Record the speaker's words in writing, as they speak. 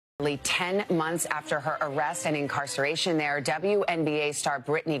10 months after her arrest and incarceration there, WNBA star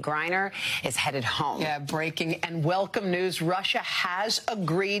Brittney Griner is headed home. Yeah, breaking and welcome news. Russia has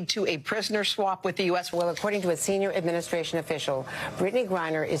agreed to a prisoner swap with the U.S. Well, according to a senior administration official, Brittney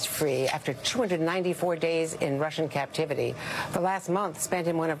Griner is free after 294 days in Russian captivity. The last month spent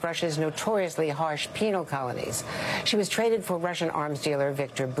in one of Russia's notoriously harsh penal colonies. She was traded for Russian arms dealer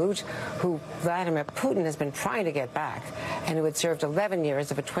Viktor Bout, who Vladimir Putin has been trying to get back, and who had served 11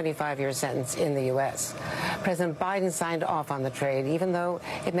 years of a 25-year sentence in the U.S. President Biden signed off on the trade, even though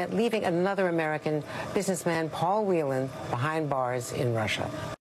it meant leaving another American businessman, Paul Whelan, behind bars in Russia.